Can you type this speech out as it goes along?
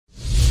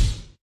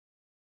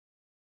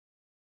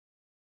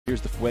Here's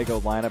the Fuego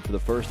lineup for the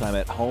first time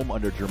at home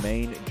under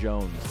Jermaine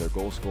Jones. Their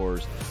goal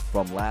scorers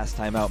from last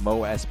time out, Mo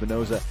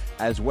Espinoza,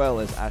 as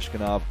well as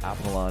Ashkanov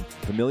Apollon.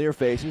 Familiar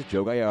faces,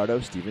 Joe Gallardo,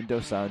 Steven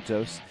Dos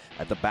Santos.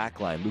 At the back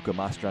line, Luca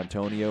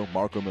Mastrantonio,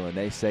 Marco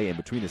Milanese. And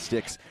between the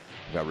sticks,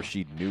 we've got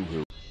Rashid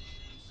Nuhu.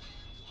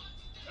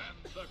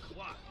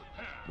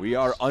 We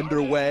are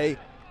underway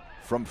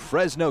from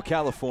Fresno,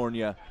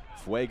 California.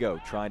 Fuego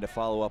trying to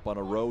follow up on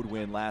a road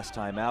win last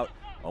time out.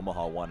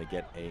 Omaha want to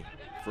get a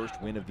first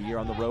win of the year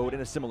on the road in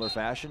a similar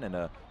fashion, and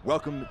a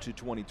welcome to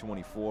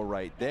 2024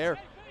 right there.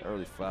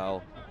 Early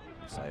foul,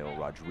 Sael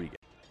Rodriguez.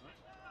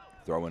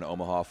 Throw in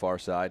Omaha far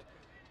side.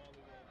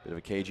 Bit of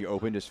a cagey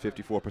open, just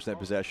 54%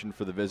 possession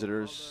for the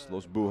visitors,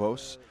 Los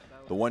Bujos.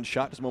 The one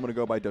shot just a moment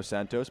ago by Dos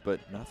Santos, but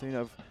nothing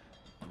of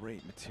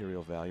great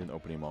material value in the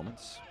opening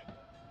moments.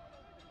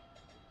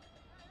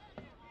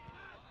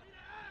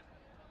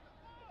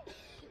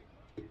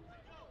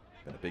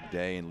 Been a big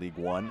day in League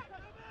One.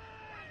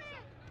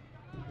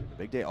 A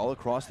big day all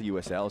across the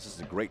USL. This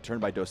is a great turn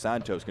by Dos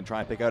Santos. Can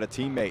try and pick out a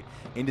teammate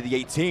into the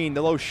 18.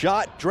 The low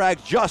shot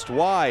dragged just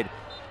wide.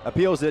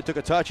 Appeals that it took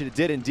a touch, and it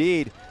did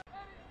indeed.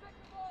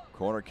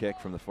 Corner kick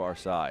from the far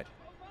side.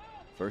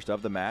 First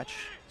of the match.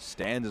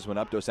 Stands this one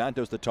up. Dos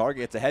Santos the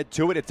target. It's ahead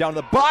to it. It's down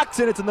to the box,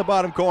 and it's in the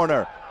bottom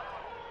corner.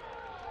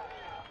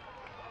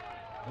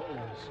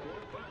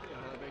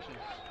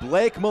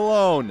 Blake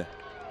Malone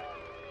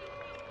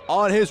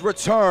on his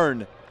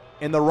return,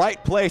 in the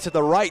right place at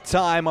the right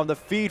time on the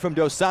feed from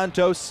Dos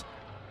Santos.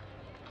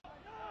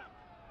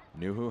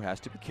 Nuhu has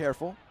to be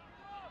careful.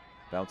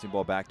 Bouncing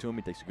ball back to him.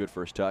 He takes a good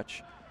first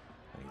touch.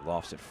 And he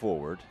lofts it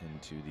forward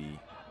into the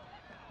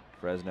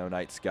Fresno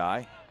night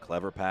sky.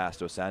 Clever pass,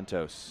 Dos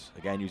Santos.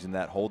 Again, using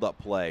that hold-up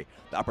play.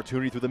 The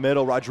opportunity through the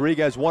middle.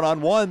 Rodriguez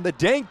one-on-one. The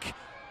dink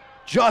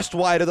just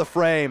wide of the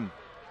frame.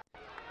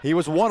 He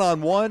was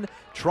one-on-one.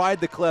 Tried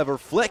the clever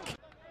flick.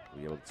 We'll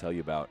be able to tell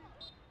you about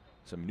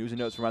some news and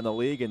notes from around the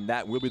league, and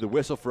that will be the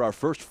whistle for our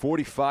first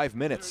 45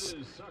 minutes.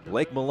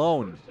 Blake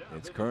Malone,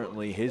 it's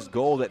currently his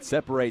goal that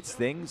separates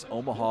things.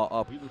 Omaha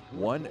up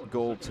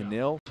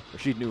 1-0.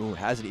 Rashid Nuhu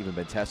hasn't even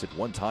been tested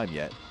one time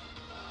yet.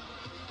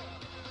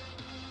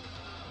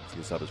 Let's see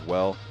this up as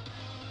well.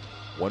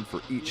 One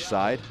for each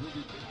side.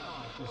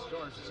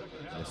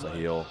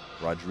 Sael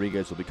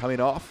Rodriguez will be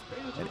coming off,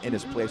 and in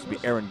his place will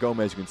be Aaron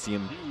Gomez. You can see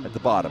him at the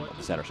bottom of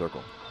the center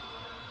circle.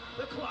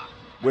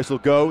 Whistle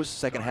goes,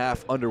 second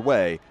half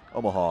underway.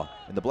 Omaha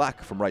in the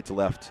black from right to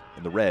left,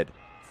 in the red.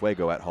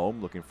 Fuego at home,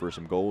 looking for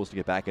some goals to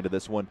get back into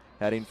this one,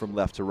 heading from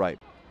left to right.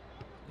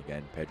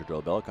 Again,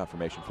 Pedro Dolabella,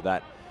 confirmation for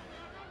that.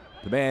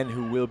 The man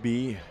who will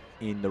be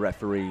in the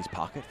referee's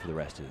pocket for the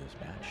rest of this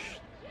match.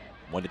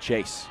 One to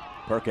chase,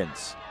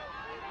 Perkins.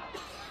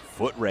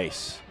 Foot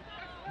race,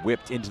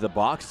 whipped into the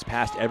box, it's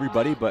past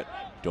everybody, but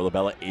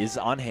Dolabella is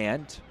on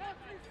hand.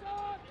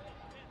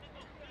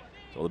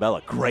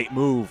 Dolabella, great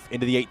move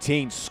into the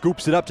 18,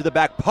 scoops it up to the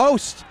back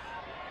post.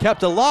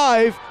 Kept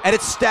alive, and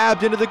it's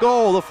stabbed into the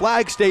goal. The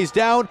flag stays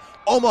down.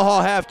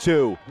 Omaha have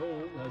two.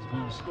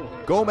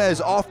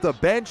 Gomez off the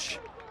bench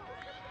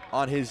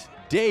on his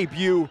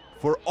debut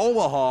for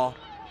Omaha.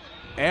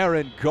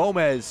 Aaron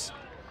Gomez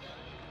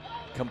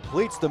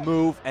completes the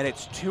move, and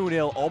it's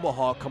 2-0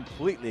 Omaha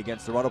completely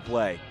against the run of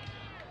play.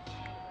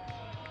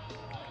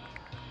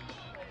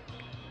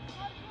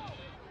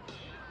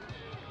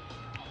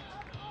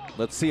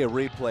 Let's see a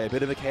replay. A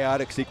bit of a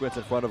chaotic sequence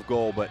in front of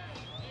goal, but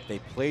they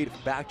played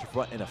back to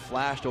front in a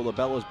flash.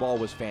 Dolabella's ball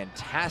was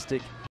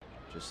fantastic.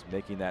 Just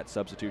making that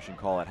substitution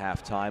call at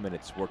halftime, and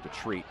it's worked a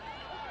treat.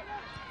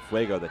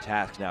 Fuego, the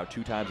task now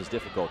 2 times as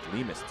difficult.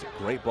 Lemus, it's a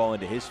great ball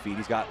into his feet.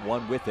 He's got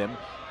one with him.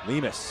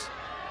 Lemus,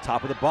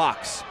 top of the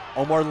box.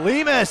 Omar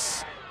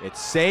Lemus!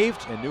 It's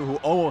saved, and Nuhu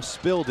almost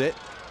spilled it.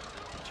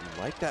 Did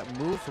you like that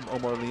move from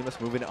Omar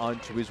Lemus, moving on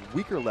to his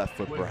weaker left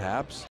foot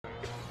perhaps?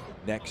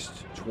 Next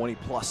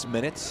 20-plus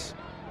minutes.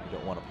 You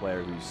don't want a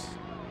player who's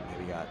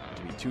maybe got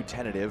to be too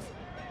tentative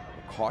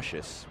or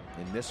cautious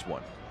in this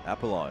one.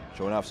 Apollon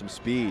showing off some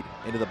speed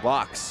into the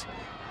box.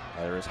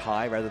 Header is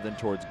high rather than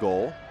towards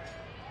goal.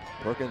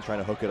 Perkins trying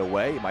to hook it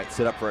away. He might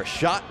sit up for a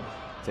shot.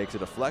 Takes a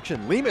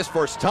deflection. Lemus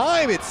first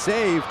time. It's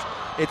saved.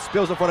 It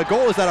spills in front of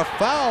goal. Is that a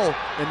foul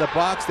in the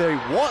box? They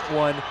want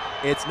one.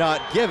 It's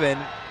not given.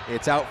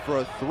 It's out for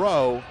a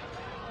throw.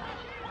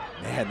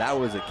 Man, that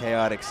was a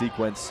chaotic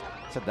sequence.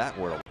 I said that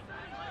word.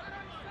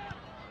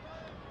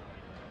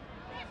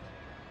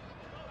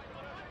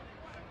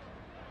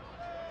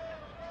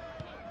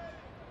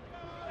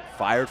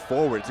 Fired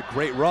forward. It's a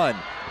great run.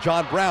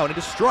 John Brown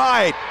into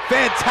stride.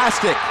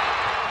 Fantastic.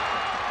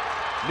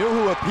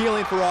 Nuhu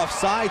appealing for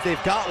offside.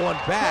 They've got one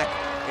back.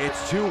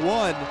 It's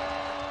 2-1.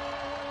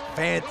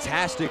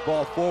 Fantastic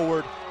ball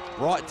forward.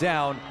 Brought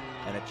down.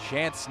 And a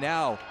chance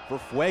now for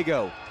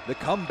Fuego. The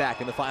comeback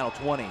in the final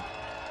 20.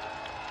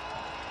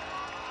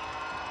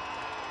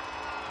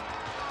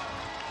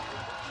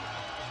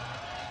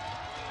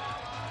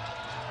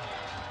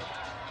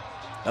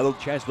 Another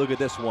chance to look at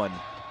this one.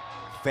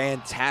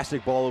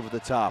 Fantastic ball over the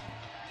top.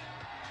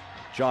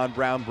 John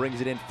Brown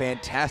brings it in.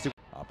 Fantastic.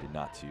 Opted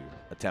not to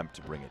attempt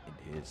to bring it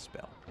into his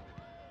spell.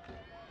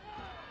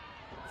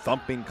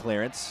 thumping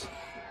clearance.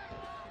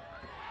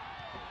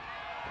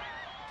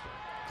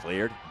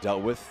 Cleared,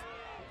 dealt with,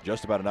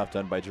 just about enough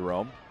done by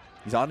Jerome.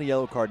 He's on the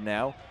yellow card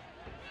now,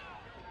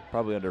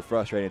 probably under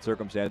frustrating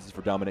circumstances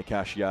for Dominic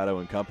Casciato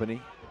and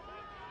company.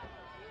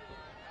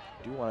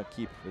 Do want to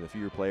keep with a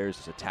few players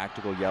as a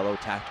tactical yellow,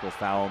 tactical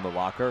foul in the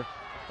locker.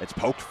 It's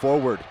poked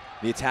forward.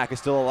 The attack is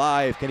still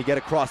alive. Can he get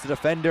across the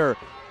defender?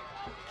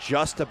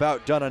 Just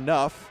about done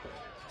enough.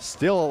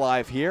 Still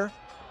alive here.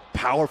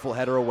 Powerful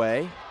header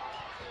away.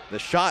 The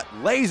shot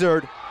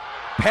lasered,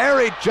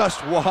 parried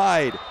just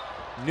wide.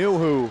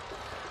 Nuhu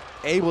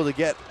able to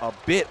get a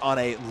bit on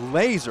a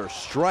laser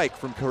strike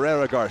from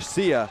Carrera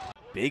Garcia.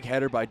 Big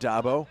header by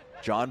Dabo.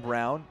 John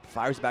Brown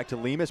fires back to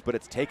Lemus, but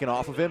it's taken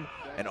off of him,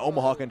 and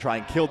Omaha can try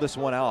and kill this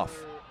one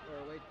off.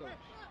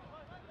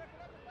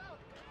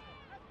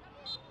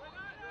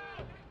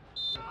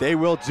 They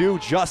will do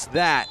just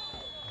that.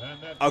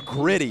 A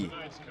gritty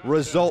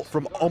result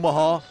from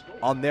Omaha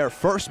on their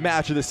first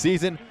match of the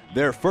season.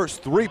 Their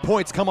first 3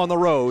 points come on the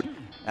road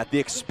at the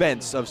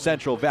expense of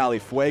Central Valley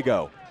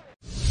Fuego.